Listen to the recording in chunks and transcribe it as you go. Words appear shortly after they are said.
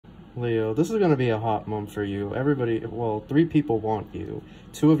Leo, this is going to be a hot month for you. Everybody, well, 3 people want you.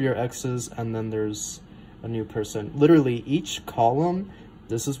 2 of your exes, and then there's a new person. Literally, each column,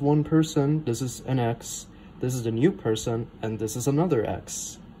 this is one person, this is an ex, this is a new person, and this is another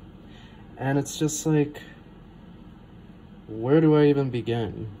ex. And it's just like, where do I even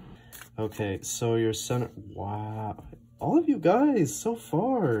begin? Okay, so your center, wow. All of you guys so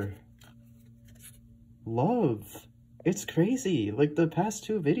far. Love. It's crazy, like the past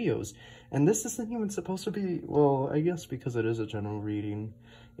 2 videos. And this isn't even supposed to be, well, I guess because it is a general reading,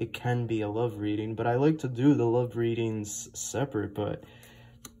 it can be a love reading, but I like to do the love readings separate, but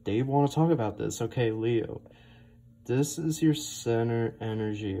they want to talk about this. Okay, Leo, this is your center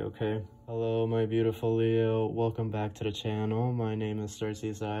energy, okay? Hello, my beautiful Leo. Welcome back to the channel. My name is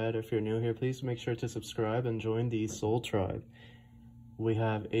Starseed. If you're new here, please make sure to subscribe and join the Soul Tribe. We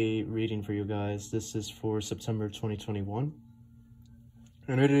have a reading for you guys. This is for September 2021.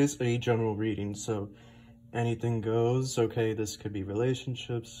 And it is a general reading, so anything goes. Okay, this could be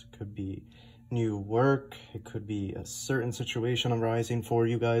relationships, could be new work, it could be a certain situation arising for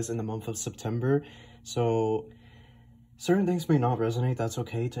you guys in the month of September. So certain things may not resonate, that's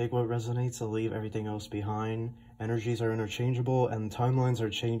okay. Take what resonates and leave everything else behind. Energies are interchangeable and timelines are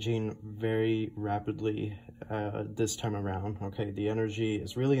changing very rapidly this time around. Okay, the energy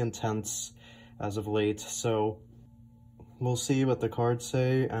is really intense as of late, so we'll see what the cards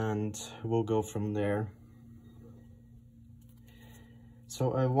say and we'll go from there.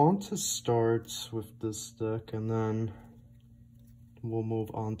 So I want to start with this deck and then we'll move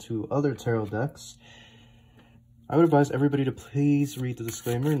on to other tarot decks. I would advise everybody to please read the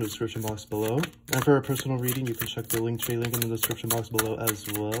disclaimer in the description box below. And for a personal reading, you can check the Linktree link in the description box below as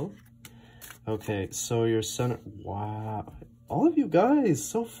well. Okay, so your center, wow. All of you guys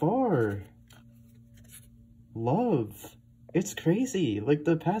so far. Love. It's crazy, like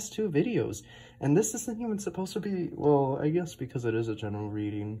the past 2 videos. And this isn't even supposed to be, well, I guess because it is a general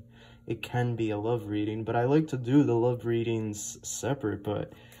reading, it can be a love reading, but I like to do the love readings separate,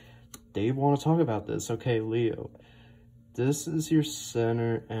 but they want to talk about this. Okay, Leo, this is your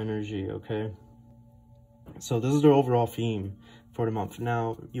center energy, okay? So this is the overall theme for the month.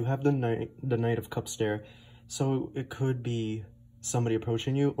 Now, you have the Knight of Cups there, so it could be somebody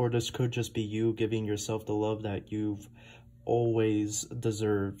approaching you, or this could just be you giving yourself the love that you've always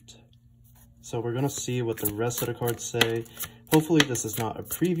deserved. So we're going to see what the rest of the cards say. Hopefully this is not a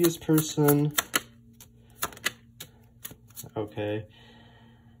previous person. Okay.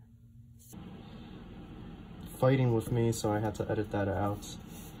 Fighting with me, so I had to edit that out.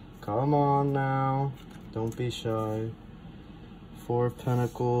 Come on now, don't be shy. 4 of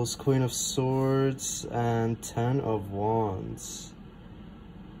Pentacles, Queen of Swords, and 10 of Wands.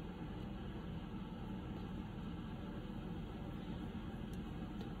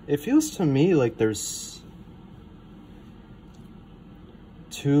 It feels to me like there's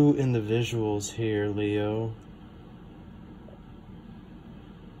 2 individuals here, Leo.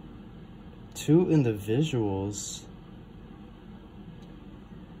 2 individuals.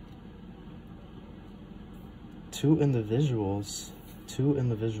 2 individuals. 2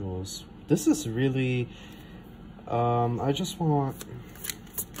 individuals. This is really, I just want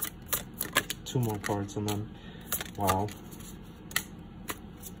 2 more cards and then, wow.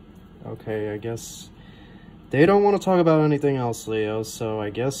 Okay, I guess they don't want to talk about anything else, Leo, so I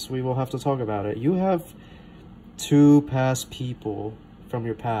guess we will have to talk about it. You have 2 past people from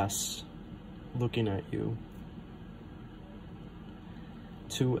your past looking at you.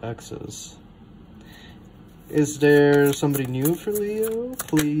 2 exes. Is there somebody new for Leo?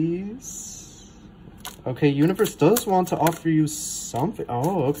 Please? Okay, universe does want to offer you something.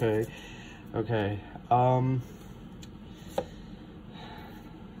 Oh, okay. Okay.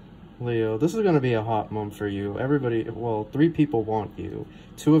 Leo, this is going to be a hot month for you. Everybody, well, 3 people want you.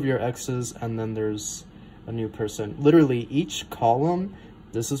 2 of your exes, and then there's a new person. Literally, each column,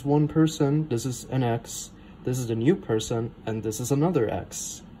 this is one person, this is an ex, this is a new person, and this is another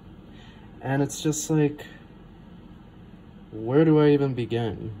ex. And it's just like, where do I even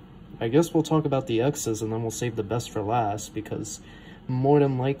begin? I guess we'll talk about the exes and then we'll save the best for last, because more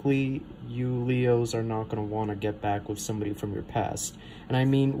than likely, you Leos are not going to want to get back with somebody from your past. And I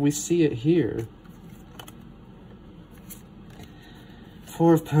mean, we see it here.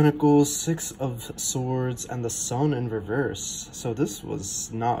 4 of Pentacles, 6 of Swords, and the Sun in reverse. So this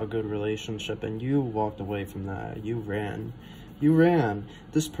was not a good relationship, and you walked away from that. You ran. You ran.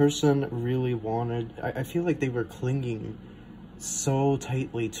 This person really wanted... I feel like they were clinging so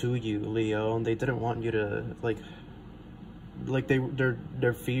tightly to you, Leo, and they didn't want you to, like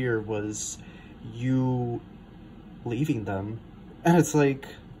their fear was you leaving them. And it's like,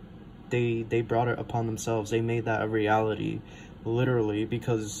 they brought it upon themselves. They made that a reality, literally,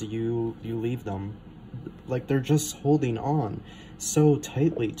 because you leave them. Like, they're just holding on so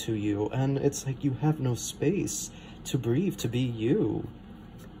tightly to you, and it's like you have no space to breathe, to be you.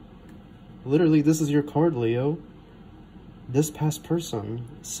 Literally, this is your card, Leo. This past person.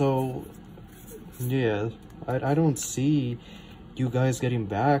 So, yeah, I don't see you guys getting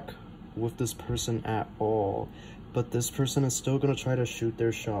back with this person at all. But this person is still going to try to shoot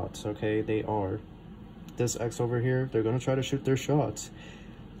their shots, okay? They are. This ex over here, they're going to try to shoot their shots.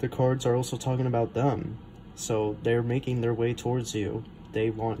 The cards are also talking about them. So they're making their way towards you. They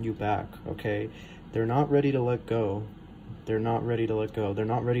want you back, okay? They're not ready to let go. They're not ready to let go. They're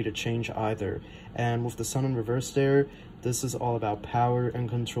not ready to change either. And with the sun in reverse there, this is all about power and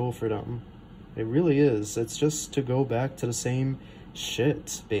control for them. It really is. It's just to go back to the same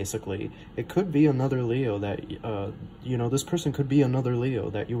shit, basically. It could be another Leo that, you know, this person could be another Leo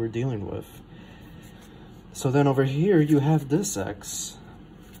that you were dealing with. So then over here, you have this ex,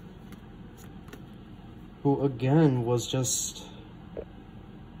 who again was just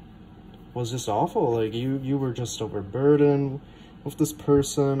awful. Like, you were just overburdened with this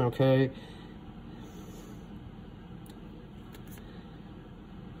person, okay?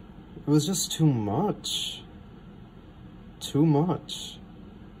 It was just too much. Too much.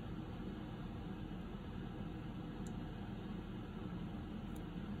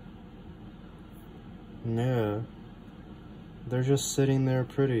 Yeah. They're just sitting there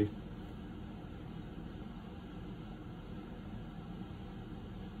pretty.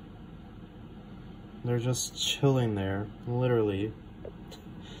 They're just chilling there, literally.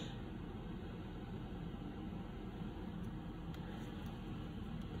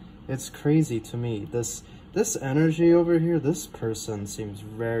 It's crazy to me. This energy over here, this person seems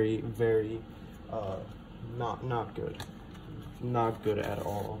very, very, not good. Not good at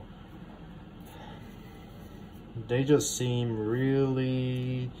all. They just seem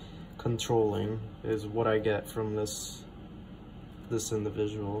really controlling, is what I get from this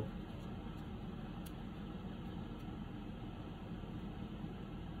individual.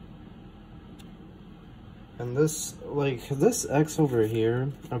 And this, like, this X over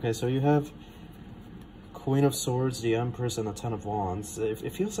here, okay, so you have Queen of Swords, the Empress, and the Ten of Wands.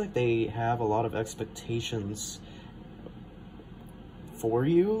 It feels like they have a lot of expectations for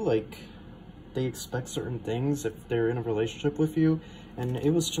you, like, they expect certain things if they're in a relationship with you, and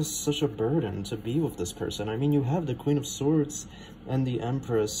it was just such a burden to be with this person. I mean, you have the Queen of Swords and the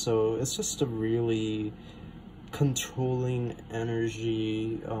Empress, so it's just a really controlling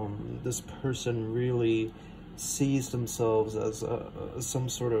energy. This person really sees themselves as some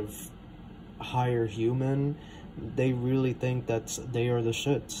sort of higher human. They really think that they are the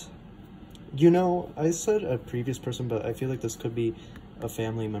shit. You know, I said a previous person, but I feel like this could be a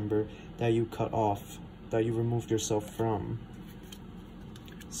family member that you cut off, that you removed yourself from.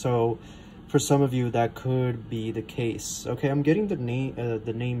 So for some of you, that could be the case. Okay, I'm getting the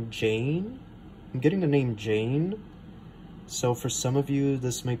name Jane. I'm getting the name Jane. So for some of you,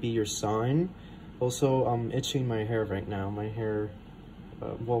 this might be your sign. Also, I'm itching my hair right now. My hair,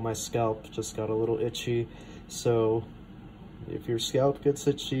 well, my scalp just got a little itchy. So if your scalp gets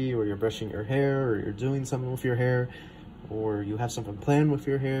itchy, or you're brushing your hair, or you're doing something with your hair, or you have something planned with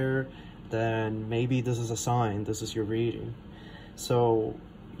your hair, then maybe this is a sign. This is your reading. So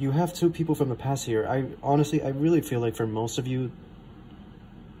you have two people from the past here. I really feel like for most of you,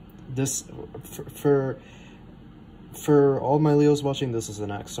 this, for all my Leos watching, this is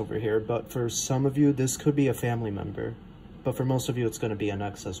an ex over here. But for some of you, this could be a family member. But for most of you, it's going to be an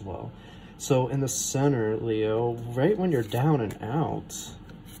ex as well. So in the center, Leo, right when you're down and out,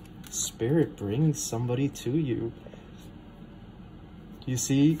 Spirit brings somebody to you. You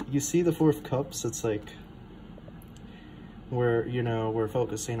see the Four of Cups? It's like, where, you know, we're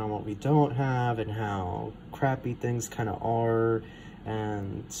focusing on what we don't have and how crappy things kind of are.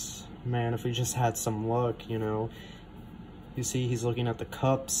 And man, if we just had some luck, you know. You see, he's looking at the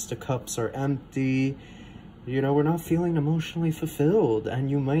cups are empty. You know, we're not feeling emotionally fulfilled, and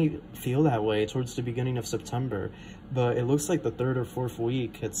you might feel that way towards the beginning of September, but it looks like the 3rd or 4th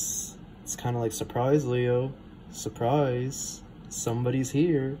week, it's kind of like, surprise, Leo, surprise, somebody's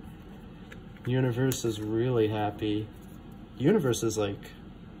here. Universe is really happy. Universe is like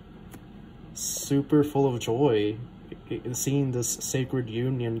super full of joy seeing this sacred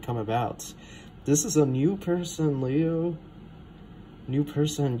union come about. This is a new person, Leo. New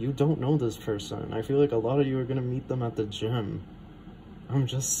person. You don't know this person. I feel like a lot of you are gonna meet them at the gym. I'm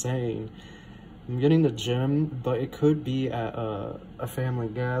just saying. I'm getting the gym, but it could be at a family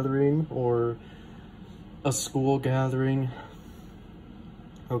gathering or a school gathering.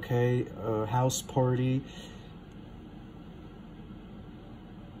 okay? A house party.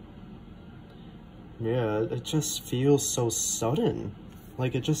 Yeah, it just feels so sudden.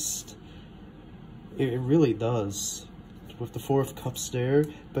 Like, it really does. With the Four of Cups there,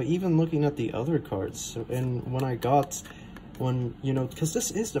 but even looking at the other cards, and you know, because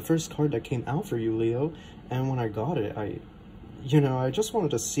this is the first card that came out for you, Leo, and when I got it, I just wanted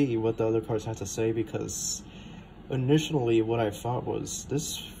to see what the other cards had to say, because initially what I thought was,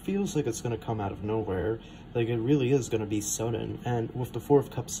 this feels like it's going to come out of nowhere, like it really is going to be sudden, and with the Four of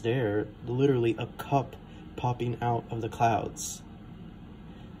Cups there, literally a cup popping out of the clouds.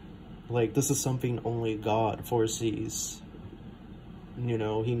 Like, this is something only God foresees. You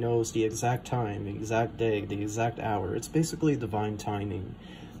know, he knows the exact time, the exact day, the exact hour. It's basically divine timing.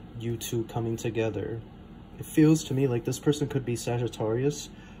 You two coming together. It feels to me like this person could be Sagittarius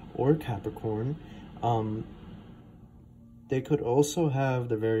or Capricorn. They could also have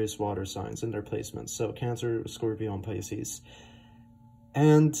the various water signs in their placements. So Cancer, Scorpio, and Pisces.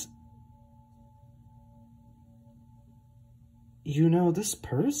 And you know, this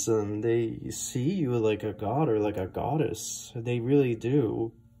person, they see you like a god or like a goddess. They really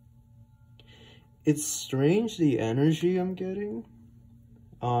do. It's strange, the energy I'm getting.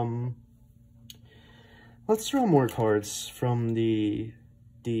 Let's draw more cards from the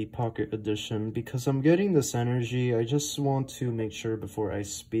pocket edition, because I'm getting this energy. I just want to make sure before I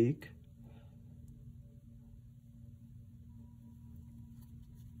speak.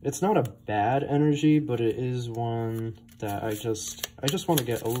 It's not a bad energy, but it is one that I just want to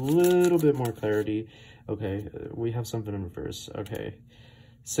get a little bit more clarity. Okay, we have something in reverse. Okay,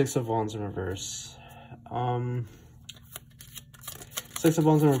 Six of Wands in reverse. Six of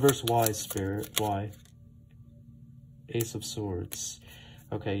Wands in reverse. Why, Spirit? Why? Ace of Swords.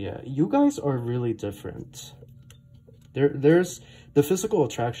 Okay, yeah, you guys are really different. There's the physical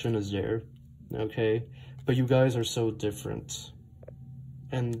attraction is there, okay, but you guys are so different.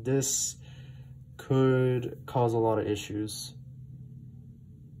 And this could cause a lot of issues,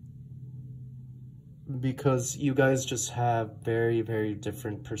 because you guys just have very, very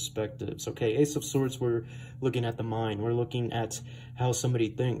different perspectives, okay? Ace of Swords, we're looking at the mind. We're looking at how somebody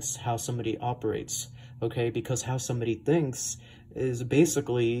thinks, how somebody operates, okay? Because how somebody thinks is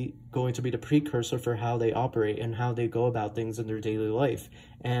basically going to be the precursor for how they operate and how they go about things in their daily life.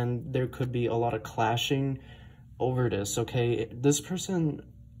 And there could be a lot of clashing over this, okay? This person,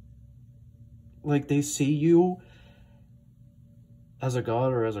 like, they see you as a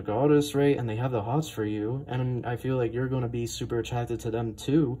god or as a goddess, right? And they have the hots for you, and I feel like you're going to be super attracted to them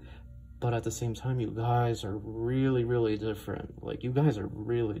too. But at the same time, you guys are really, really different. Like, you guys are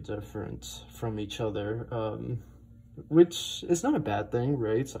really different from each other, which is not a bad thing,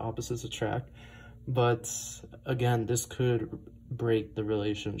 right? Opposites attract. But again, this could break the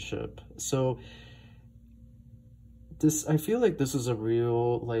relationship. So I feel like this is a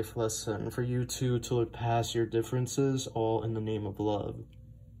real life lesson for you two to look past your differences, all in the name of love.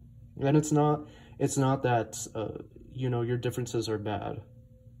 And it's not that, you know, your differences are bad.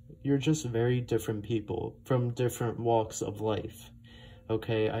 You're just very different people from different walks of life.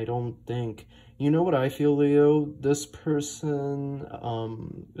 Okay, I don't think, you know what I feel, Leo? This person,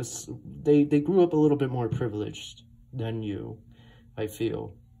 they grew up a little bit more privileged than you, I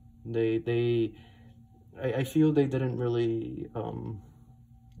feel. I feel they didn't really,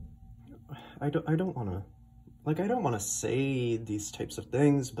 I don't want to say these types of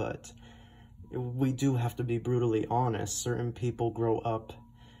things, but we do have to be brutally honest. Certain people grow up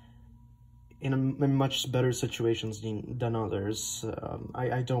in much better situations than others.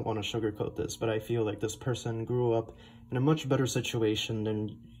 I don't want to sugarcoat this, but I feel like this person grew up in a much better situation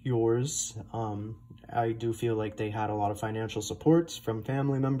than yours. I do feel like they had a lot of financial support from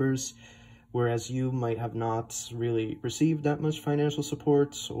family members, whereas you might have not really received that much financial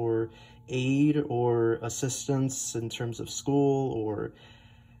support or aid or assistance in terms of school, or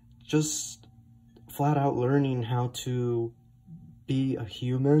just flat out learning how to be a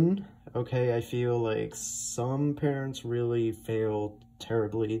human. Okay, I feel like some parents really fail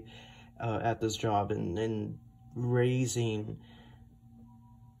terribly at this job in raising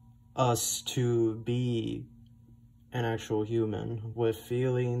us to be an actual human with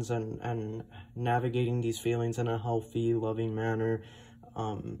feelings and navigating these feelings in a healthy, loving manner.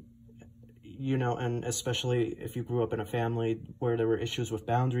 You know, and especially if you grew up in a family where there were issues with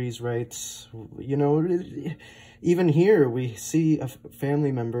boundaries, right? You know, even here we see a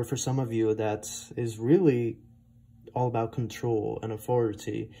family member for some of you that is really all about control and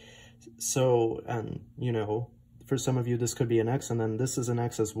authority. So, and you know, for some of you, this could be an ex, and then this is an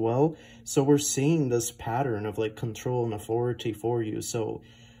ex as well. So we're seeing this pattern of like control and authority for you. So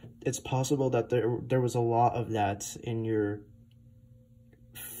it's possible that there was a lot of that in your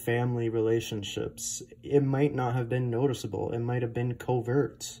family relationships. It might not have been noticeable. It might have been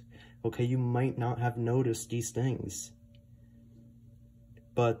covert. Okay, you might not have noticed these things.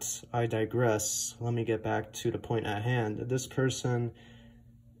 But I digress. Let me get back to the point at hand. This person,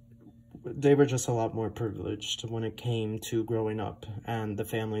 they were just a lot more privileged when it came to growing up and the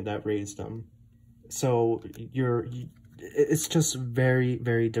family that raised them. So it's just very,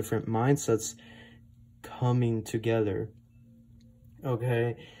 very different mindsets coming together.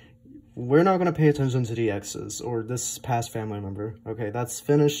 Okay, we're not going to pay attention to the exes or this past family member. Okay, that's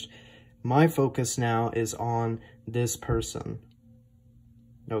finished. My focus now is on this person.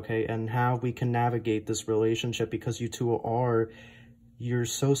 Okay, and how we can navigate this relationship, because you two you're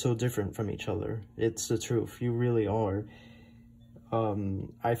so different from each other. It's the truth. You really are.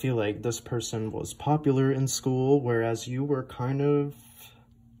 I feel like this person was popular in school, whereas you were kind of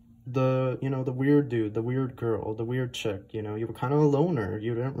the weird dude, the weird girl, the weird chick. You know, you were kind of a loner.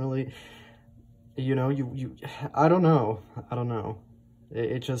 You didn't really, I don't know.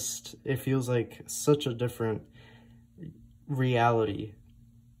 It feels like such a different reality.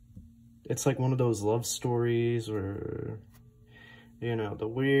 It's like one of those love stories where, the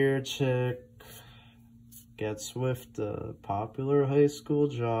weird chick gets with the popular high school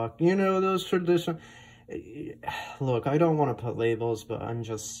jock. Those traditional... Look, I don't want to put labels, but I'm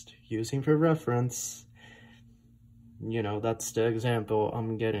just using for reference. That's the example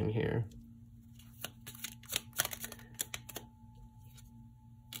I'm getting here.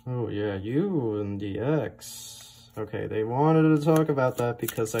 Oh yeah, you and the ex. Okay, they wanted to talk about that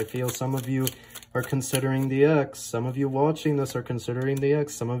because I feel some of you are considering the ex. Some of you watching this are considering the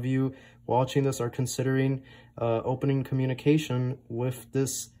ex. Some of you watching this are considering opening communication with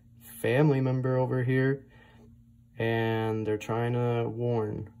this family member over here. And they're trying to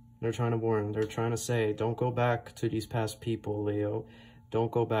warn. They're trying to say, don't go back to these past people, Leo.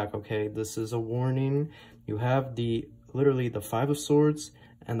 Don't go back, okay? This is a warning. You have literally the Five of Swords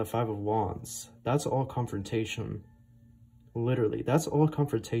and the Five of Wands. That's all confrontation. Literally, that's all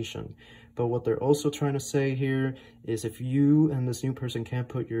confrontation. But what they're also trying to say here is if you and this new person can't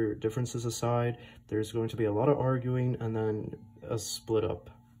put your differences aside, there's going to be a lot of arguing and then a split up.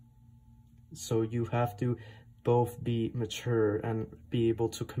 So you have to both be mature and be able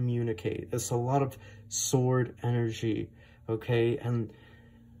to communicate. It's a lot of sword energy, okay? And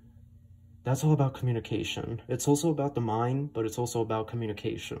that's all about communication. It's also about the mind, but it's also about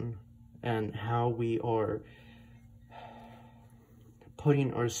communication and how we are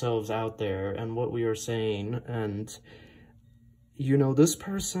putting ourselves out there and what we are saying. And, this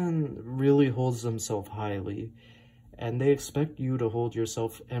person really holds themselves highly. And they expect you to hold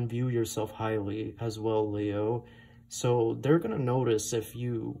yourself and view yourself highly as well, Leo. So they're going to notice if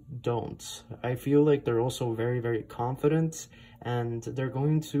you don't. I feel like they're also very, very confident. And they're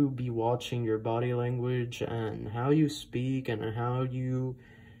going to be watching your body language and how you speak and how you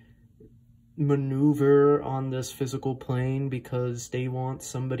maneuver on this physical plane, because they want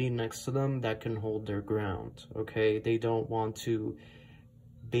somebody next to them that can hold their ground, okay? They don't want to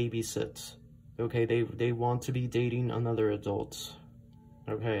babysit. Okay, they want to be dating another adult.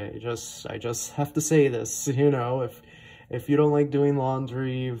 Okay, I just have to say this, if you don't like doing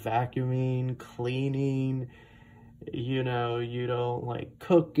laundry, vacuuming, cleaning, you don't like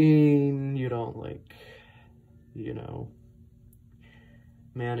cooking, you don't like,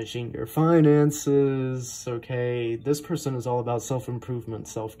 managing your finances, okay? This person is all about self-improvement,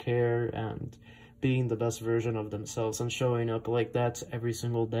 self-care, and being the best version of themselves and showing up like that every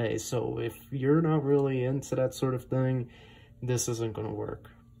single day. So if you're not really into that sort of thing, this isn't going to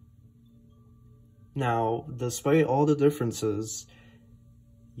work. Now, despite all the differences,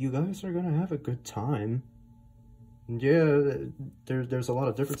 you guys are going to have a good time. Yeah, there's a lot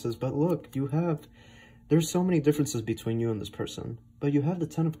of differences, but look, there's so many differences between you and this person, but you have the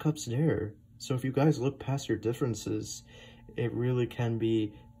Ten of Cups there. So if you guys look past your differences, it really can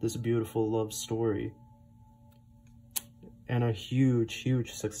be this beautiful love story and a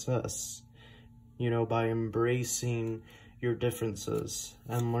huge success, by embracing your differences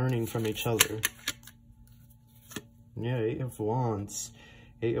and learning from each other. Yeah, Eight of Wands.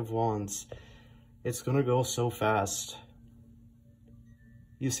 It's gonna go so fast.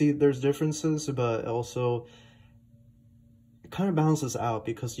 You see, there's differences, but also it kind of balances out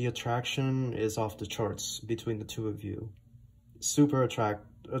because the attraction is off the charts between the two of you. Super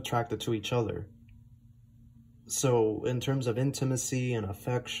attracted to each other. So in terms of intimacy and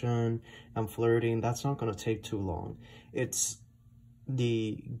affection and flirting, that's not going to take too long. It's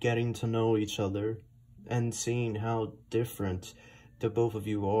the getting to know each other and seeing how different the both of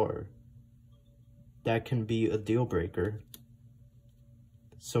you are. That can be a deal breaker.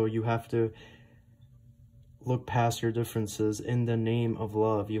 So you have to look past your differences in the name of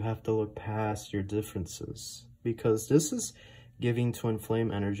love. You have to look past your differences, because this is giving to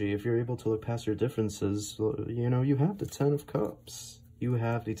inflame energy. If you're able to look past your differences, you know, you have the 10 of Cups. You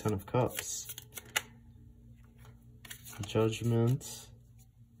have the 10 of Cups. Judgment.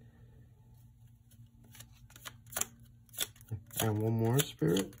 And one more,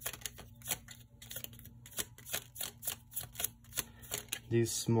 Spirit.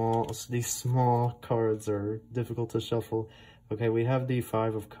 These small cards are difficult to shuffle. Okay, we have the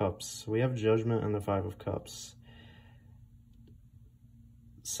 5 of Cups. We have Judgment and the 5 of Cups.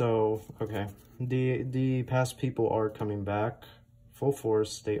 So, okay. The past people are coming back full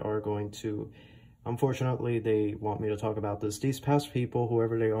force. They are going to, unfortunately, they want me to talk about this. These past people,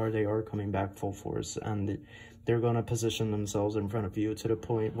 whoever they are coming back full force, and they're going to position themselves in front of you to the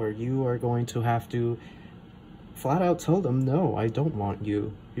point where you are going to have to flat out tell them, no, I don't want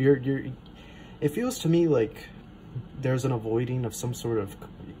you. It feels to me like there's an avoiding of some sort of,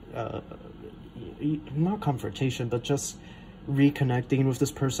 not confrontation, but just reconnecting with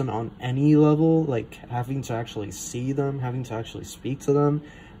this person on any level, like having to actually see them, having to actually speak to them,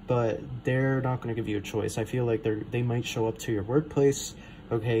 but they're not going to give you a choice. I feel like they might show up to your workplace,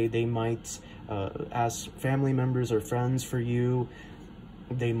 okay? They might ask family members or friends for you.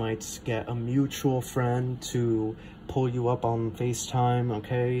 They might get a mutual friend to pull you up on FaceTime,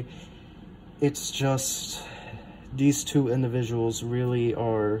 okay? It's just, these two individuals really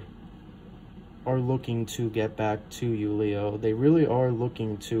are looking to get back to you, Leo. They really are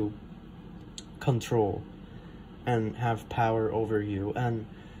looking to control and have power over you. And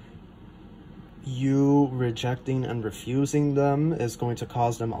you rejecting and refusing them is going to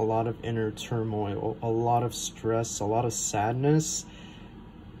cause them a lot of inner turmoil, a lot of stress, a lot of sadness.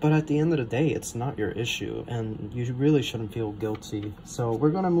 But at the end of the day, it's not your issue, and you really shouldn't feel guilty. So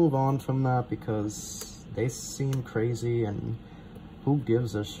we're gonna move on from that, because they seem crazy, and who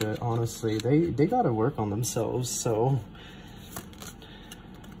gives a shit, honestly. They gotta work on themselves, so.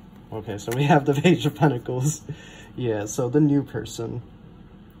 Okay, so we have the Page of Pentacles. Yeah, so the new person.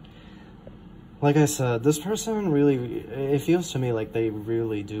 Like I said, this person really, it feels to me like they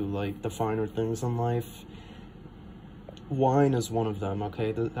really do like the finer things in life. Wine is one of them,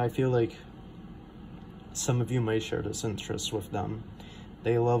 okay? I feel like some of you may share this interest with them.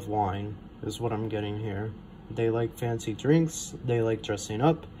 They love wine, is what I'm getting here. They like fancy drinks, they like dressing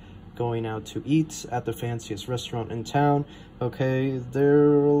up, going out to eat at the fanciest restaurant in town, okay?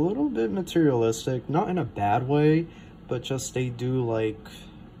 They're a little bit materialistic, not in a bad way, but just they do like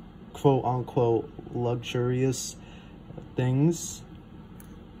quote-unquote luxurious things.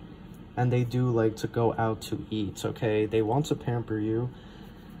 And they do like to go out to eat, okay? They want to pamper you.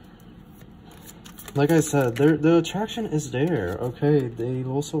 Like I said, the attraction is there, okay? They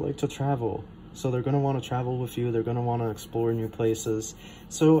also like to travel. So they're going to want to travel with you. They're going to want to explore new places.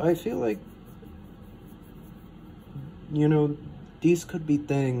 So I feel like, you know, these could be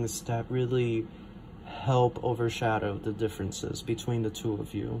things that really help overshadow the differences between the two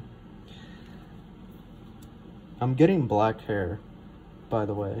of you. I'm getting black hair, by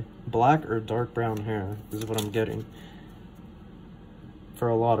the way. Black or dark brown hair is what I'm getting for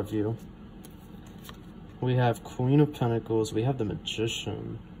a lot of you. We have Queen of Pentacles. We have the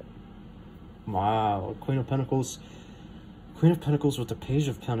Magician. Wow, Queen of Pentacles. Queen of Pentacles with the Page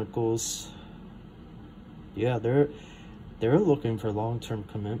of Pentacles. Yeah, they're looking for long-term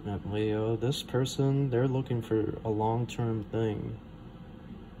commitment, Leo. This person, they're looking for a long-term thing.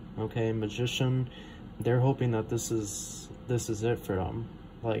 Okay, Magician, they're hoping that this is it for them.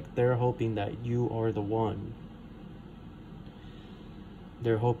 Like, they're hoping that you are the one.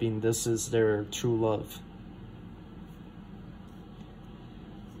 They're hoping this is their true love.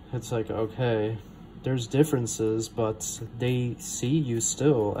 It's like, okay, there's differences, but they see you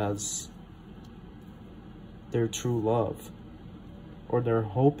still as their true love. Or they're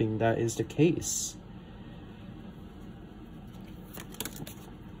hoping that is the case.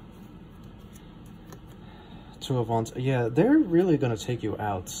 Two of Wands. Yeah, they're really going to take you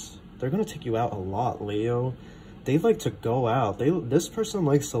out. They're going to take you out a lot, Leo. They like to go out. This person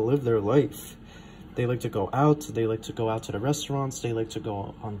likes to live their life. They like to go out. They like to go out to the restaurants. They like to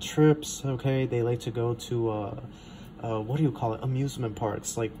go on trips, okay? They like to go to, what do you call it? Amusement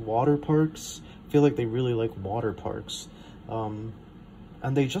parks, like water parks. I feel like they really like water parks. And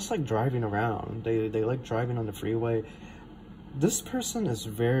they just like driving around. They like driving on the freeway. This person is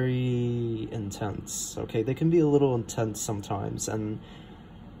very intense, okay? They can be a little intense sometimes, and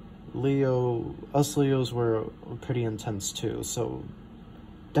us Leos were pretty intense too, so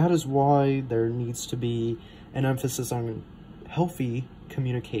that is why there needs to be an emphasis on healthy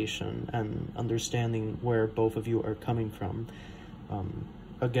communication and understanding where both of you are coming from.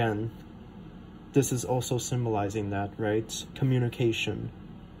 Again, this is also symbolizing that, right? Communication.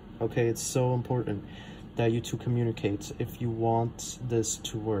 Okay, it's so important that you two communicate if you want this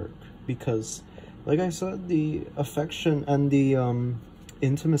to work, because like I said, the affection and the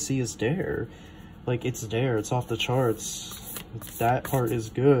intimacy is there. Like, it's there, it's off the charts. That part is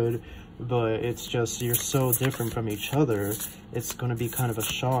good, but it's just, you're so different from each other, it's gonna be kind of a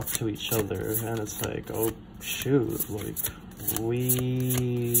shock to each other, and it's like, oh shoot, like,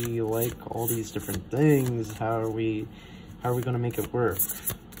 we like all these different things, how are we gonna make it work?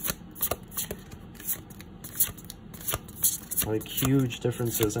 Like, huge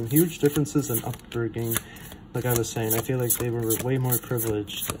differences in upbringing. Like I was saying, I feel like they were way more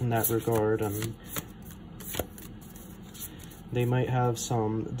privileged in that regard, and they might have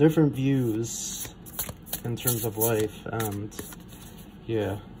some different views in terms of life, and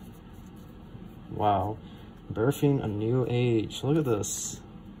yeah. Wow. Birthing a new age. Look at this.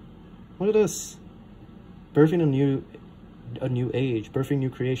 Look at this. Birthing a new age, birthing new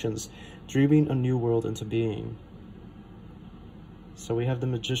creations, dreaming a new world into being. So we have the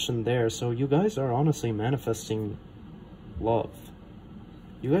Magician there. So you guys are honestly manifesting love.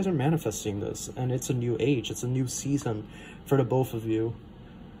 You guys are manifesting this, and it's a new age. It's a new season for the both of you.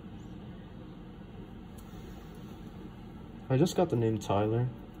 I just got the name Tyler,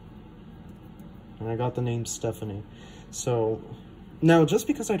 and I got the name Stephanie. So now, just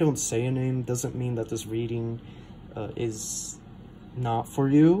because I don't say a name doesn't mean that this reading is not for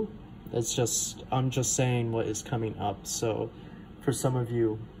you. It's just, I'm just saying what is coming up. So for some of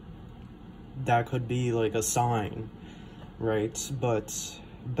you, that could be like a sign, right? But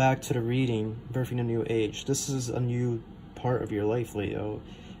back to the reading, birthing a new age. This is a new part of your life, Leo.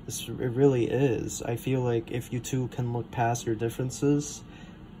 It really is. I feel like if you two can look past your differences,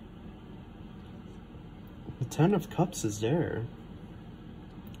 the 10 of Cups is there.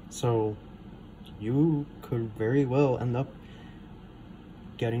 So you could very well end up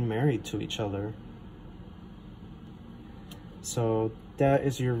getting married to each other. So that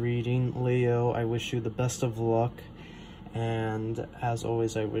is your reading, Leo. I wish you the best of luck. And as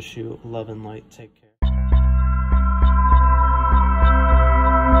always, I wish you love and light. Take care.